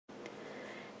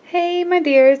Hey my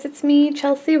dears, it's me,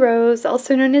 Chelsea Rose,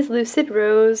 also known as Lucid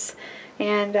Rose,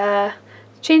 and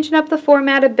changing up the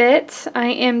format a bit. I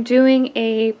am doing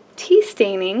a tea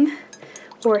staining,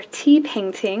 or tea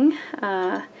painting.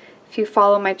 If you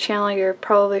follow my channel, you're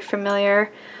probably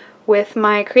familiar with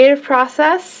my creative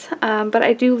process, but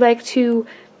I do like to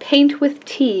paint with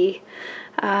tea.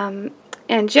 And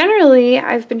generally,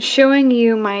 I've been showing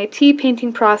you my tea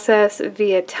painting process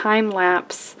via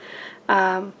time-lapse.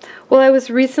 Well, I was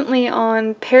recently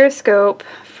on Periscope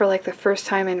for like the first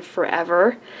time in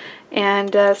forever,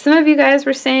 and some of you guys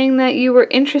were saying that you were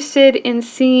interested in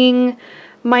seeing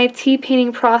my tea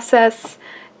painting process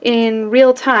in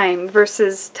real time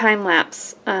versus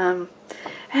time-lapse. And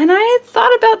I had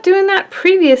thought about doing that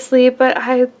previously, but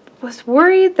I was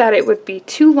worried that it would be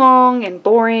too long and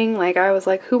boring. Like, I was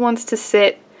like, who wants to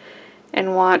sit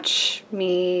and watch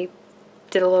me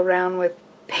diddle around with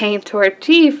paint or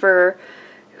tea for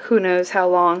who knows how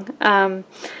long. But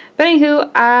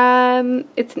anywho,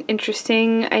 it's an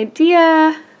interesting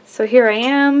idea, so here I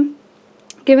am,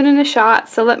 giving it a shot.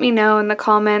 So let me know in the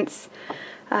comments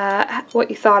what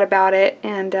you thought about it,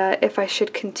 and if I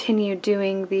should continue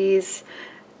doing this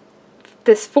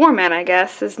format. I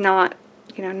guess is not,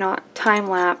 not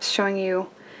time-lapse, showing you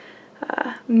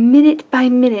minute by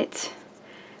minute,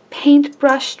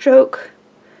 paintbrush stroke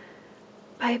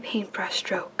by paintbrush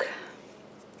stroke.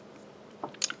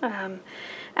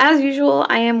 As usual,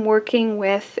 I am working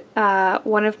with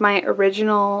one of my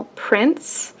original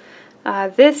prints.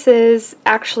 This is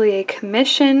actually a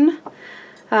commission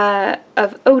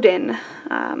of Odin.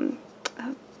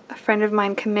 A friend of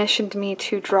mine commissioned me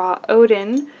to draw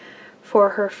Odin for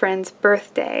her friend's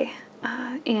birthday,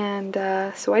 and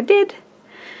so I did.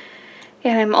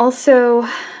 And I'm also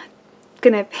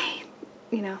gonna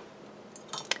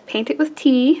paint it with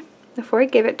tea before I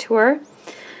give it to her.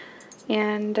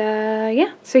 And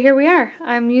yeah, so here we are.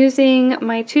 I'm using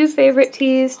my two favorite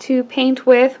teas to paint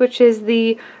with, which is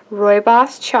the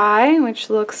Rooibos Chai, which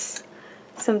looks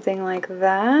something like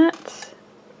that.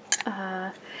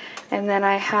 And then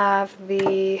I have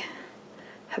the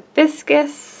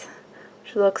Hibiscus,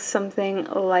 which looks something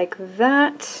like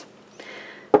that.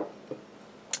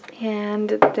 And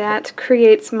that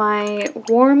creates my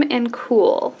Warm and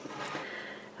Cool.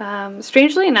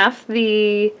 Strangely enough,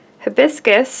 the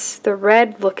Hibiscus, the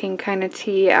red looking kind of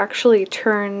tea, actually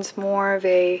turns more of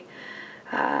a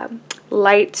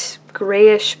light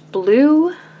grayish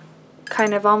blue,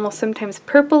 kind of almost sometimes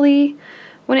purpley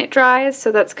when it dries,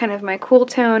 so that's kind of my cool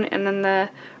tone. And then the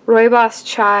Rooibos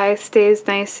Chai stays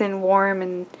nice and warm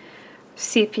and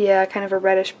sepia, kind of a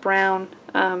reddish brown.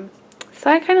 So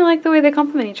I kind of like the way they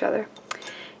complement each other.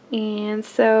 And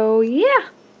so yeah,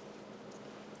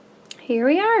 here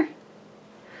we are.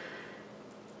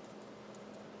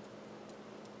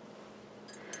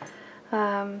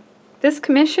 This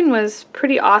commission was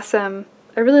pretty awesome.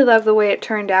 I really love the way it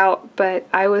turned out, but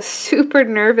I was super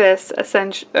nervous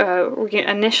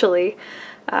initially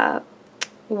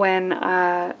when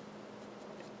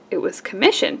it was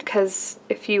commissioned, because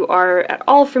if you are at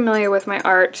all familiar with my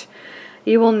art,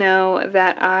 you will know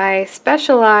that I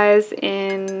specialize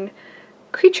in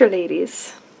creature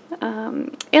ladies,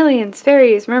 aliens,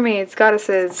 fairies, mermaids,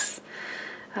 goddesses,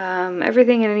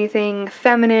 everything and anything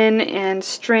feminine and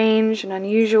strange and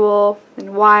unusual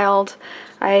and wild.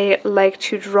 I like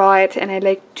to draw it and I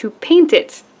like to paint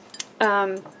it.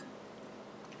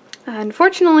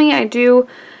 Unfortunately, I do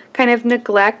kind of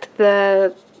neglect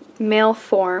the male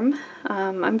form.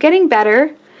 I'm getting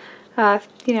better.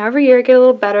 Every year I get a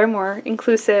little better, more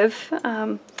inclusive.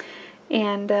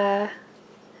 Yeah,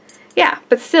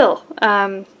 but still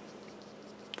I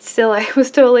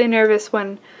was totally nervous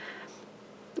when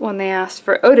they asked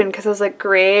for Odin, because I was like,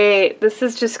 great, this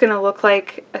is just going to look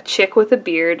like a chick with a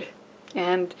beard.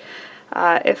 And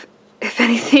if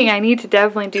anything, I need to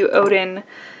definitely do Odin,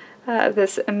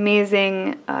 this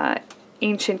amazing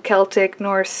ancient Celtic,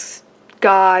 Norse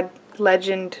god,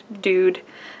 legend dude.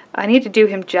 I need to do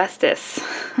him justice.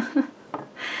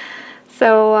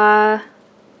 So,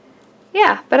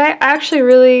 yeah, but I actually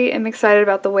really am excited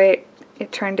about the way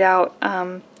it turned out.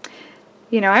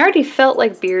 I already felt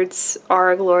like beards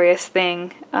are a glorious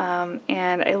thing,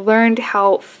 and I learned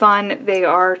how fun they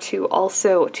are to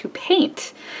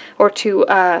paint, or to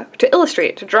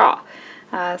illustrate, to draw.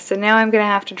 So now I'm going to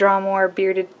have to draw more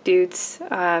bearded dudes.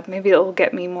 Maybe it will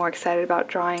get me more excited about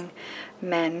drawing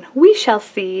men. We shall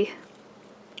see.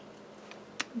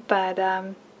 But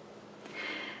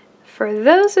for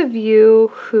those of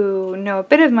you who know a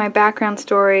bit of my background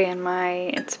story and my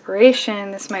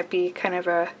inspiration, this might be kind of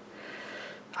a,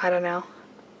 I don't know,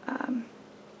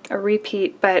 a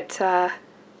repeat, but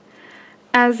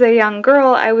as a young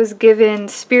girl, I was given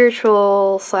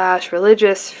spiritual /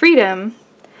 religious freedom,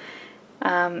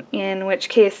 in which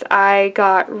case I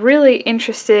got really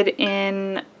interested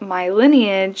in my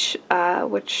lineage,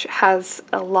 which has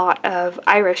a lot of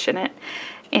Irish in it.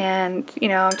 And, you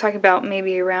know, I'm talking about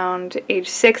maybe around age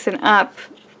 6 and up,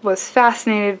 was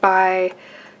fascinated by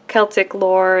Celtic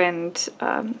lore and,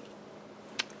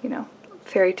 you know,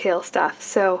 fairy tale stuff.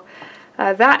 So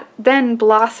that then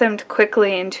blossomed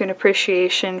quickly into an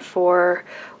appreciation for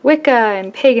Wicca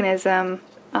and paganism.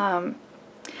 I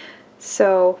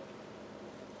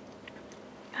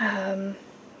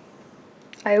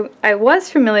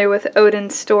was familiar with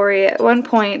Odin's story at one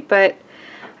point, but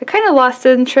I kind of lost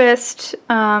interest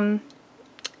in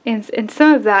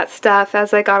some of that stuff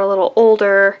as I got a little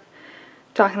older,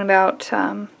 talking about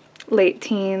late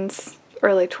teens,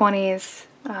 early 20s.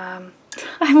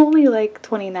 I'm only like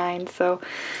 29, so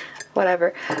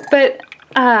whatever. But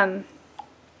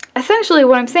essentially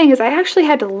what I'm saying is I actually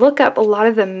had to look up a lot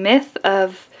of the myth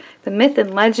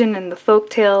and legend and the folk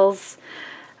tales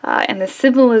and the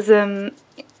symbolism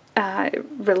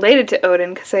related to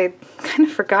Odin, because I'd kind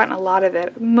of forgotten a lot of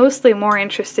it. Mostly more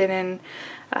interested in,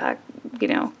 you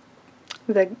know,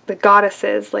 the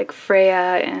goddesses like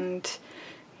Freya and,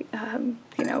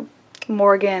 you know,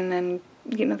 Morgan and,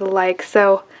 you know, the like.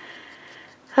 So,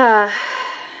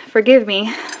 forgive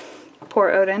me, poor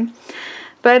Odin.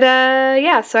 But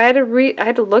yeah, so I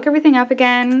had to look everything up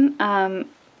again.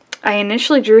 I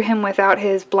initially drew him without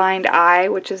his blind eye,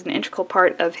 which is an integral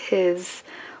part of his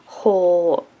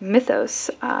whole mythos,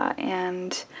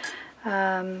 and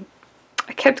I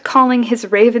kept calling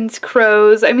his ravens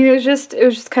crows. I mean, it was just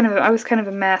kind of, I was kind of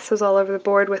a mess. I was all over the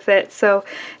board with it, so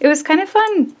it was kind of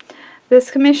fun. This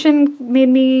commission made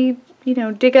me, you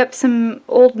know, dig up some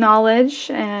old knowledge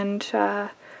and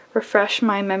refresh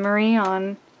my memory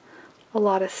on a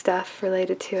lot of stuff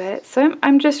related to it. So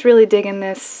I'm just really digging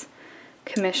this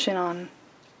commission on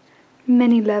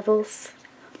many levels.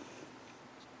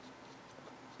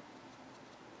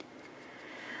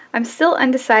 I'm still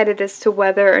undecided as to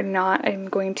whether or not I'm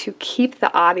going to keep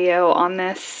the audio on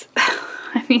this.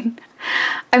 I mean,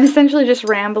 I'm essentially just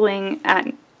rambling at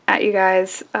you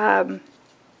guys.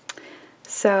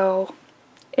 So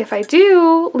if I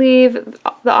do leave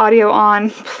the audio on,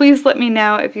 please let me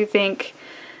know if you think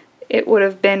it would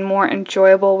have been more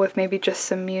enjoyable with maybe just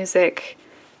some music.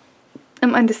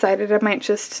 I'm undecided. I might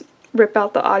just rip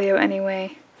out the audio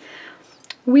anyway.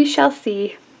 We shall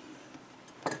see.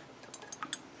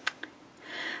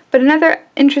 But another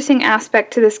interesting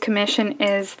aspect to this commission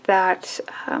is that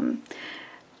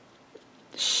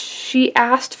she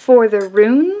asked for the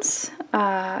runes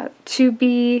to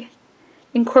be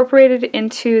incorporated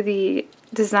into the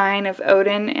design of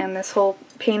Odin and this whole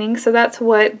painting. So that's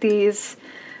what these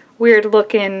weird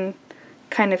looking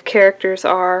kind of characters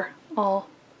are all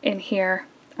in here.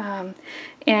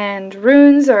 And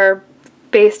runes are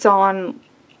based on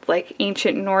like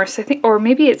ancient Norse, I think, or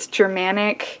maybe it's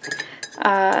Germanic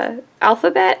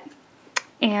alphabet,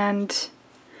 and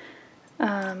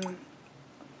they're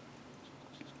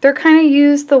kind of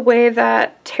used the way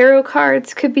that tarot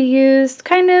cards could be used.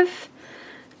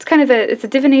 It's a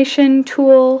divination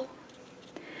tool,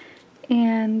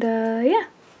 and yeah,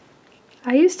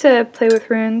 I used to play with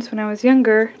runes when I was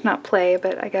younger. Not play,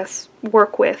 but I guess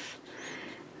work with.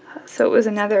 So it was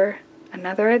another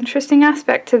interesting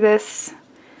aspect to this,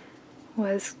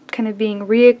 was kind of being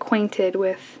reacquainted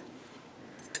with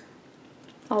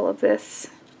all of this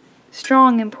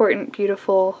strong, important,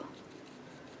 beautiful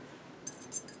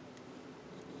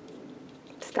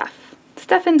stuff.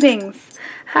 Stuff and things.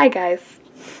 Hi, guys.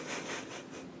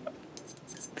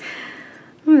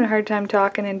 I'm having a hard time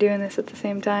talking and doing this at the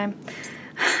same time.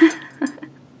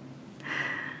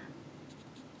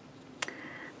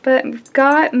 But we've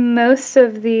got most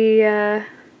of the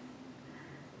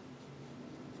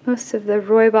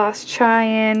rooibos chai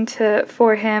in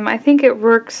for him. I think it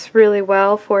works really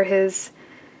well for his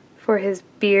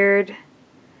beard,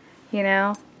 you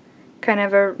know, kind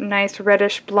of a nice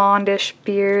reddish blondish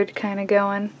beard kind of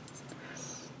going.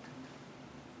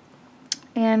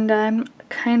 And I'm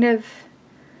kind of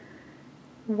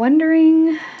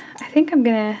wondering, I think I'm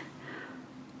gonna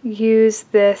use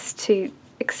this to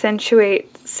accentuate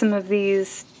some of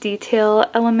these detail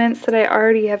elements that I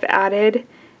already have added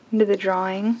into the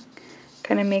drawing,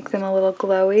 kind of make them a little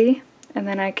glowy, and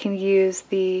then I can use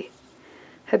the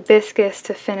hibiscus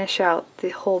to finish out the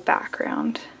whole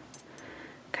background.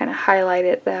 Kind of highlight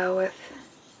it though with,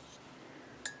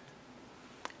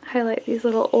 highlight these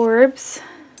little orbs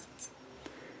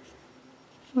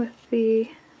with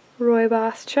the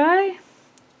rooibos chai.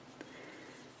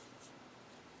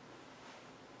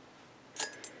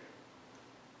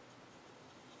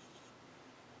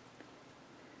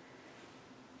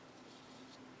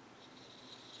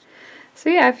 So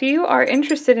yeah, if you are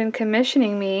interested in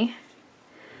commissioning me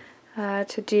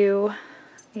to do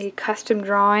a custom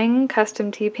drawing,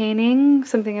 custom tea painting,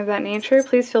 something of that nature,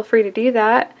 please feel free to do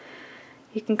that.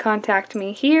 You can contact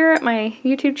me here at my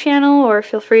YouTube channel, or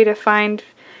feel free to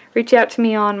reach out to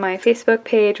me on my Facebook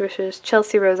page, which is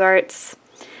Chelsea Rose Arts,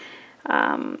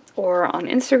 or on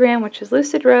Instagram, which is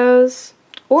Lucid Rose,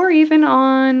 or even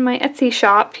on my Etsy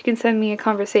shop. You can send me a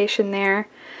conversation there,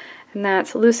 and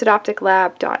that's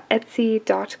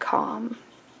lucidopticlab.etsy.com.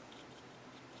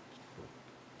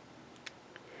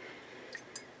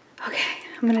 Okay,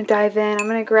 I'm going to dive in. I'm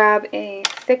going to grab a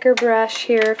thicker brush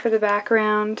here for the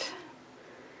background.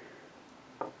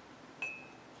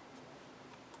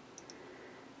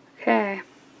 Okay,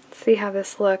 let's see how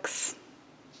this looks.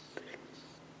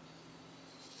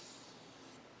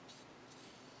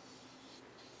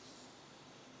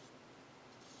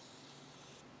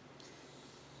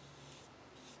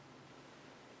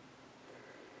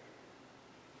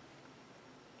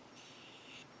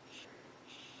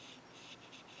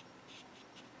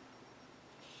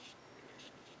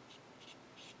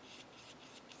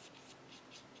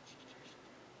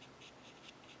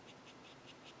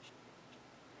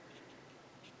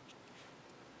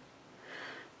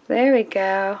 There we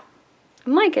go.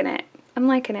 I'm liking it. I'm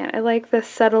liking it. I like the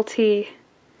subtlety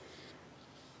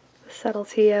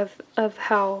of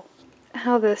how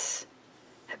this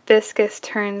hibiscus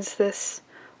turns this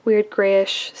weird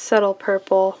grayish subtle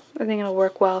purple. I think it'll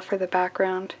work well for the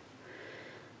background.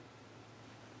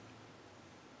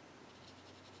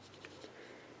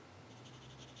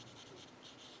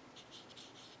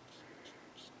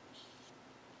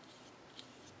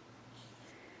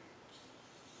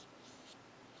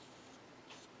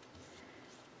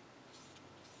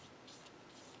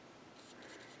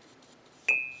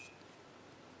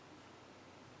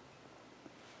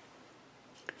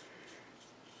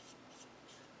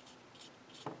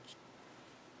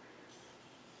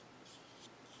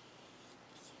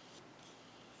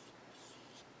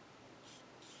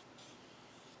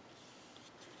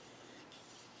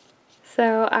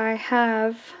 So I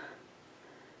have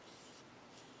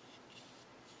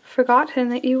forgotten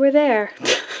that you were there.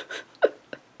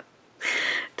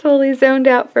 Totally zoned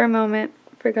out for a moment.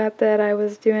 Forgot that I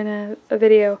was doing a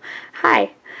video.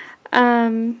 Hi.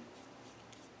 I'm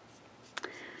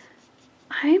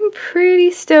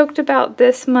pretty stoked about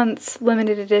this month's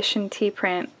limited edition tea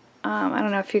print. I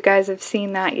don't know if you guys have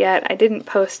seen that yet. I didn't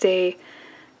post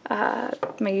my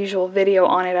usual video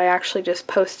on it. I actually just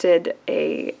posted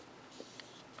a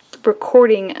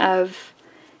recording of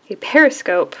a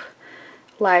Periscope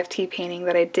live tea painting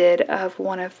that I did of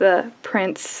one of the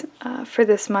prints for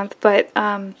this month. But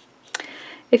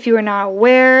if you are not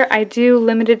aware, I do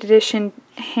limited edition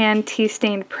hand tea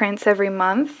stained prints every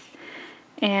month,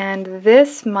 and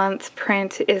this month's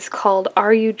print is called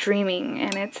Are You Dreaming?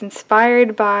 And it's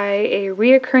inspired by a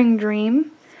reoccurring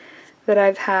dream that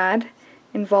I've had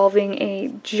involving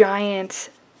a giant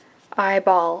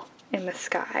eyeball in the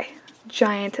sky.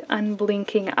 Giant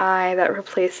unblinking eye that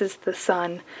replaces the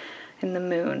sun and the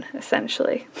moon,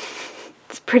 essentially.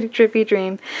 It's a pretty trippy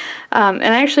dream. And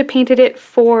I actually painted it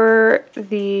for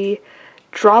the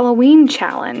Drawloween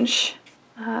challenge.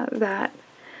 That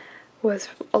was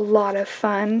a lot of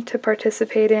fun to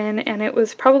participate in, and it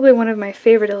was probably one of my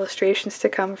favorite illustrations to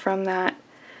come from that.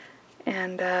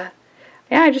 And yeah,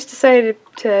 I just decided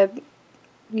to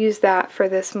use that for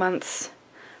this month's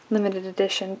limited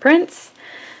edition prints.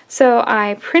 So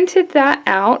I printed that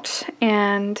out,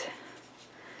 and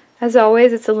as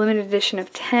always, it's a limited edition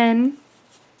of 10.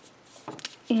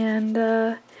 And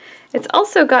it's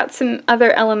also got some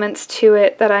other elements to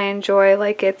it that I enjoy,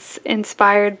 like it's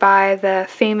inspired by the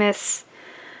famous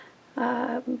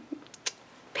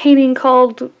painting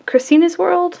called Christina's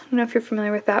World. I don't know if you're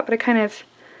familiar with that, but I kind of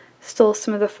stole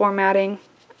some of the formatting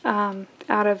out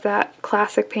of that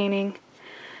classic painting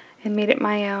and made it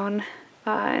my own.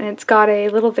 And it's got a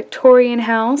little Victorian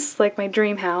house, like my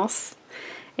dream house,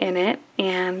 in it.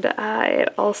 And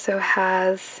it also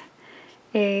has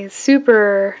a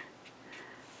super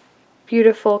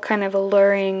beautiful, kind of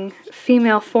alluring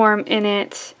female form in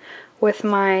it with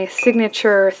my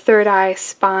signature third eye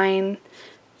spine.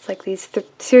 It's like these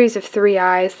series of 3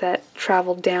 eyes that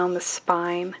travel down the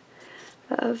spine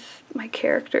of my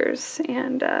characters.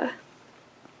 And, well,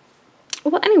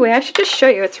 anyway, I should just show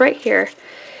you. It's right here.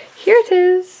 Here it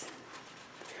is.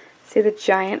 See the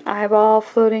giant eyeball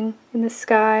floating in the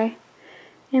sky?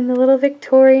 And the little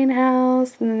Victorian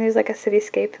house. And then there's like a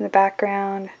cityscape in the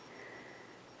background.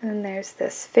 And then there's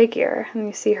this figure, and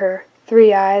you see her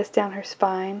 3 eyes down her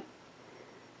spine.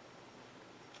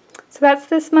 So that's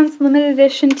this month's limited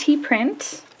edition tea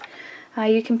print.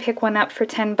 You can pick one up for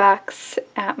 10 bucks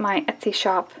at my Etsy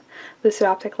shop,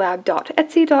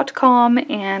 lucidopticlab.etsy.com,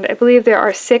 and I believe there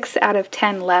are 6 out of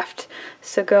 10 left,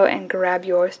 so go and grab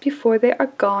yours before they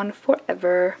are gone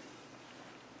forever.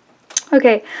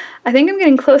 Okay, I think I'm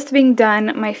getting close to being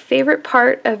done. My favorite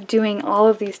part of doing all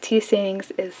of these tea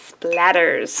stainings is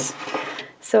splatters.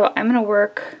 So I'm going to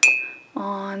work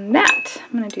on that.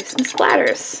 I'm going to do some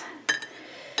splatters.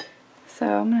 So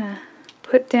I'm going to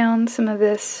put down some of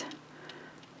this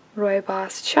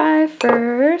Rooibos chai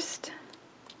first.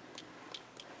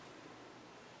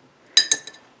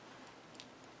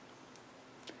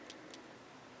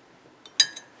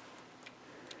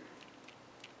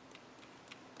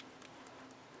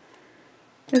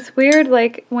 It's weird,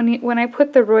 like when I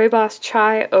put the Rooibos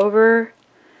chai over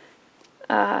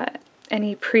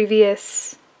any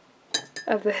previous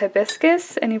of the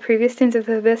hibiscus, any previous stains of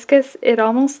the hibiscus, it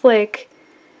almost like,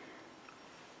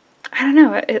 I don't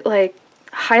know, it like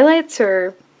highlights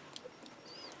or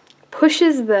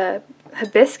pushes the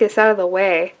hibiscus out of the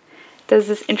way. It does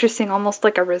this interesting, almost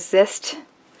like a resist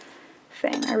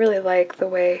thing. I really like the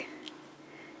way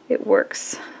it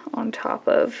works on top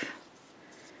of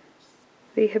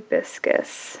the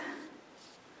hibiscus.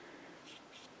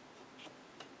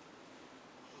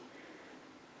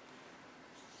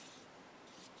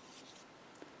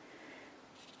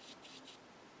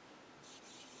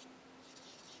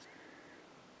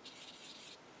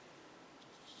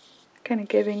 Kind of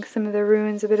giving some of the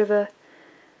ruins a bit of a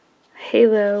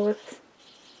halo with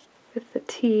the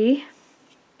tea.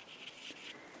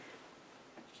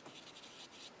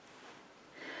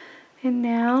 And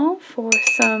now for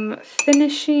some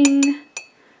finishing,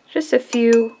 just a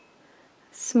few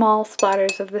small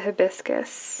splatters of the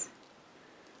hibiscus.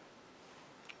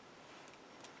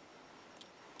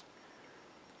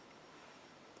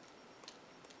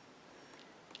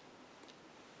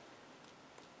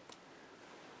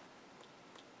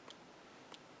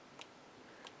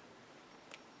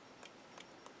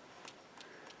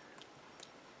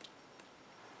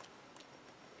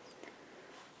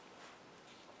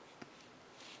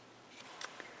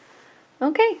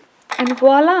 Okay, and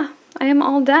voila, I am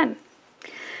all done.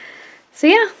 So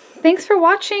yeah, thanks for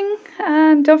watching.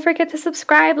 Don't forget to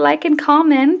subscribe, like, and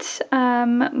comment.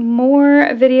 More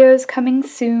videos coming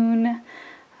soon.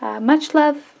 Much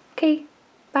love. Okay,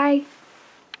 bye.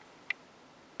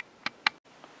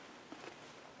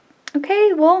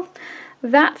 Okay, well,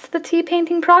 that's the tea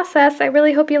painting process. I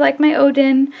really hope you like my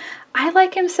Odin. I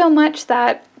like him so much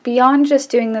that beyond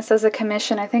just doing this as a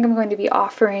commission, I think I'm going to be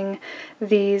offering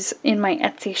these in my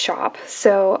Etsy shop.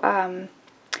 So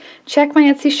check my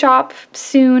Etsy shop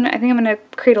soon. I think I'm going to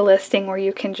create a listing where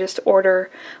you can just order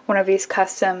one of these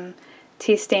custom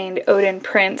tea-stained Odin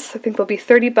prints. I think they'll be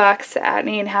 30 bucks at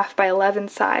an 8.5 by 11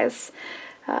 size.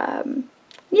 Yeah,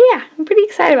 I'm pretty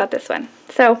excited about this one.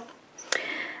 So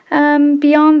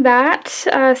beyond that,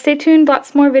 stay tuned,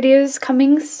 lots more videos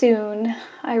coming soon.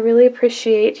 I really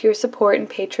appreciate your support and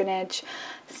patronage.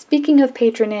 Speaking of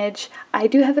patronage, I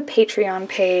do have a Patreon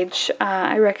page.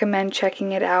 I recommend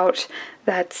checking it out.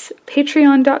 That's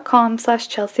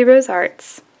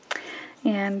patreon.com/ChelseaRoseArts.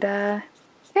 And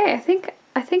okay, I think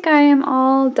I am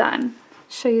all done.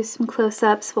 Show you some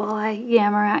close-ups while I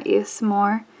yammer at you some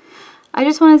more. I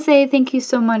just want to say thank you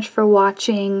so much for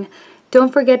watching.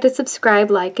 Don't forget to subscribe,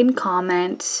 like, and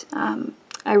comment.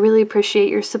 I really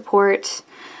appreciate your support.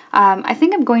 I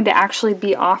think I'm going to actually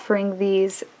be offering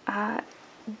these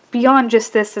beyond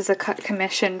just this as a cut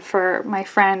commission for my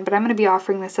friend, but I'm going to be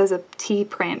offering this as a tea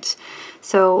print.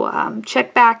 So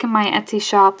check back in my Etsy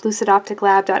shop,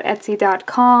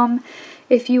 lucidopticlab.etsy.com,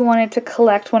 if you wanted to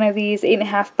collect one of these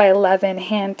 8.5 by 11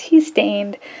 hand tea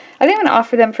stained. I think I'm going to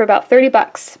offer them for about 30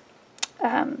 bucks.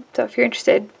 So if you're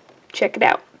interested, check it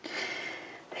out.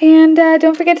 And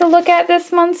don't forget to look at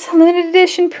this month's limited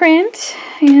edition print.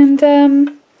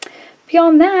 And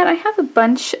beyond that, I have a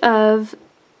bunch of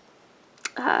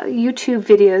YouTube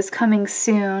videos coming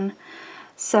soon.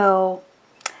 So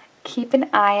keep an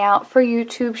eye out for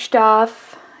YouTube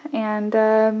stuff.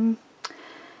 And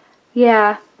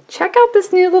yeah, check out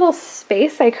this new little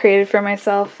space I created for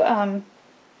myself. Well,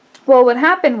 what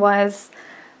happened was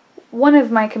one of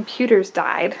my computers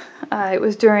died. It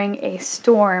was during a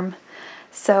storm.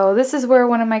 So this is where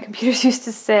one of my computers used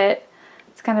to sit.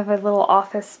 It's kind of a little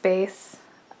office space.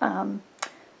 Over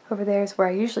there is where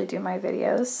I usually do my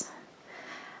videos.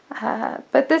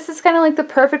 But this is kind of like the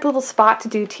perfect little spot to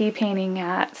do tea painting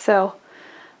at. So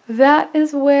that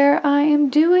is where I am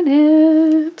doing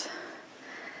it.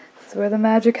 This is where the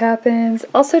magic happens.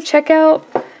 Also check out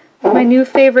my new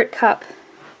favorite cup.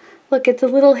 Look, it's a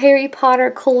little Harry Potter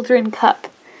cauldron cup.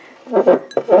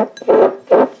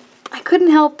 I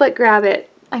couldn't help but grab it.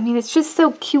 I mean, it's just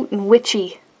so cute and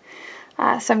witchy.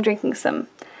 So I'm drinking some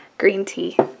green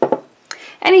tea.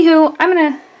 Anywho,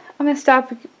 I'm gonna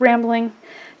stop rambling.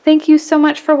 Thank you so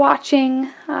much for watching.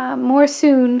 More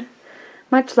soon.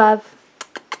 Much love.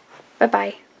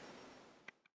 Bye-bye.